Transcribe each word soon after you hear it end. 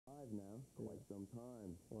some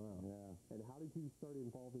time. Wow. Yeah. And how did you start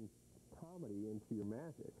involving comedy into your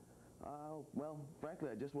magic? Well, frankly,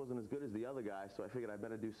 I just wasn't as good as the other guy, so I figured I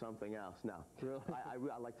better do something else. Now, Really?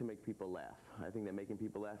 I like to make people laugh. I think that making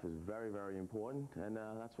people laugh is very, very important, and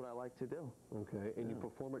that's what I like to do. Okay, and you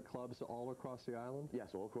perform at clubs all across the island?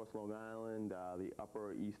 Yes, all across Long Island, the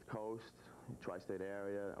upper East Coast, tri-state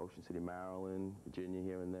area, Ocean City, Maryland, Virginia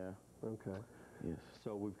here and there. Okay. Yes.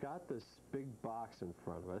 So we've got this big box in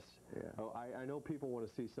front of us. Yeah. Oh, I know people want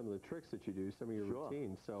to see some of the tricks that you do, some of your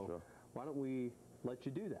routines, so why don't we let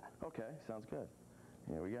you do that? Okay, sounds good.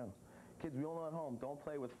 Here we go. Kids, we all know at home, don't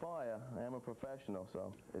play with fire. I am a professional,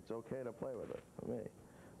 so it's okay to play with it for me.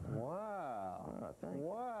 Wow. Thank you.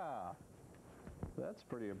 Wow. That's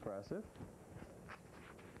pretty impressive.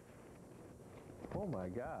 Oh my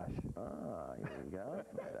gosh. Here we go.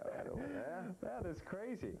 Put that right over there. That is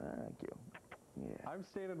crazy. Thank you. Yeah. I'm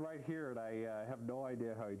standing right here, and I have no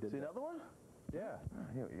idea how he did that. See another one? Yeah.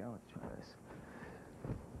 Here we go. Let's try this.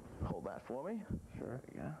 Hold that for me. Sure. There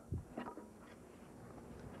we go.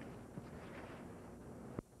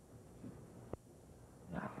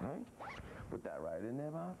 All right. Put that right in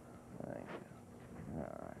there, Bob. Thank you.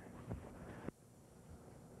 All right.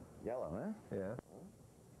 Yellow, huh? Yeah.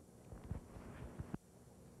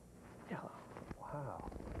 Yellow. Wow.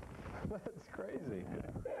 That's crazy.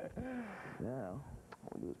 Now,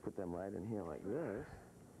 what we do is put them right in here like this.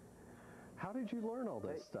 How did you learn all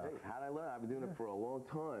this stuff? Hey, how did I learn? I've been doing it for a long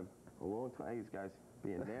time. A long time. These guys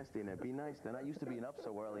being nasty and be nice. They're not used to being up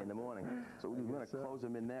so early in the morning. So we're going to close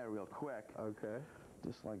them in there real quick. Okay.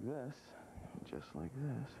 Just like this. Just like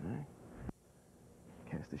this, right?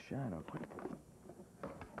 Cast a shadow quick.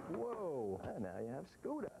 Whoa. And now you have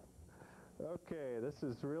Scooter. Okay, this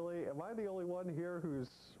is really, am I the only one here who's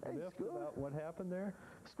miffed about what happened there?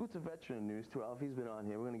 Scoot's a veteran in News 12. He's been on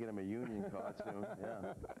here. We're going to get him a union card soon.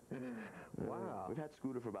 Yeah. Wow. We've had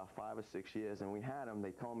Scooter for about 5 or 6 years, and we had him. They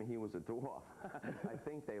told me he was a dwarf. I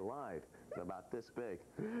think they lied. It's about this big.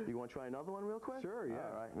 You want to try another one real quick? Sure, yeah.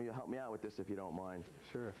 All right. Well, you help me out with this if you don't mind.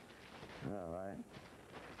 Sure. All right.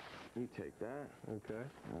 You take that. Okay.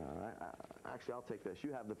 All right. Actually, I'll take this.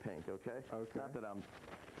 You have the pink, okay? Okay. Not that I'm...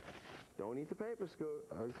 Don't eat the paper, Scoot.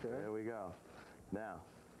 Okay. There we go. Now,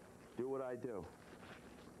 do what I do.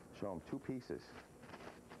 Show them 2 pieces.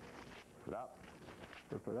 Rip it up.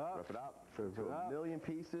 Rip it up. Rip it up. Rip it up. 1 million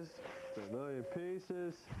pieces. A million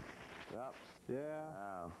pieces. Rip it up. Yeah.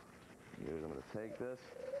 Now, I'm going to take this,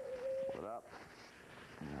 pull it up.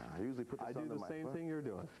 Now, I usually put this under my foot. I do the same thing you're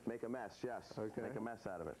doing. Make a mess, yes. Okay. Make a mess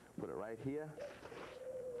out of it. Put it right here.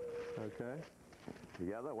 Okay.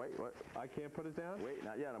 Together. Wait, what? I can't put it down? Wait,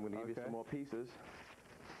 not yet. I'm going to give you some more pieces.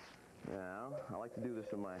 Now, I like to do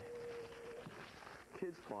this in my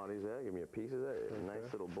kids' parties there. Give me a piece of that. A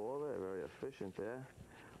nice little ball there. Very efficient there.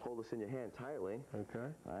 Hold this in your hand tightly.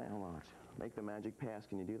 Okay. All right, hold on. Make the magic pass.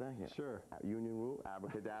 Can you do that? Yeah. Sure. Union rule,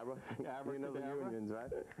 abracadabra. Abracadabra. You know the unions,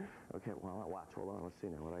 right? Okay, well, watch. Hold on. Let's see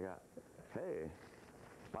now what I got. Hey,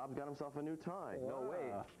 Bob's got himself a new tie. Wow. No,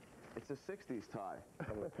 wait. It's a 60s tie.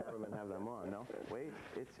 Some of the cameramen have them on. No, wait.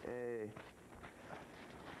 It's a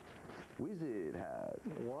wizard hat.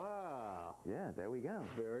 Wow. Yeah, there we go.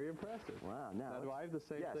 Very impressive. Wow. Now do I have the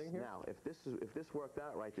same thing here? Now, if this worked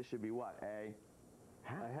out right, this should be what? A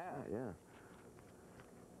hat. A hat. Yeah.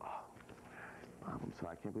 Oh, I'm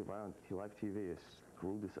sorry. I can't believe I on live TV is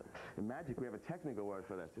screwed this up. In magic, we have a technical word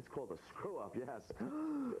for this. It's called a screw-up, yes.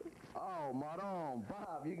 Oh, Maron,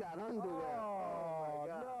 Bob, you got underwear. Oh,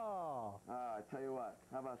 no. I tell you what,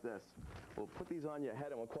 how about this? We'll put these on your head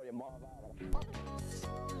and we'll call you Marv Allen.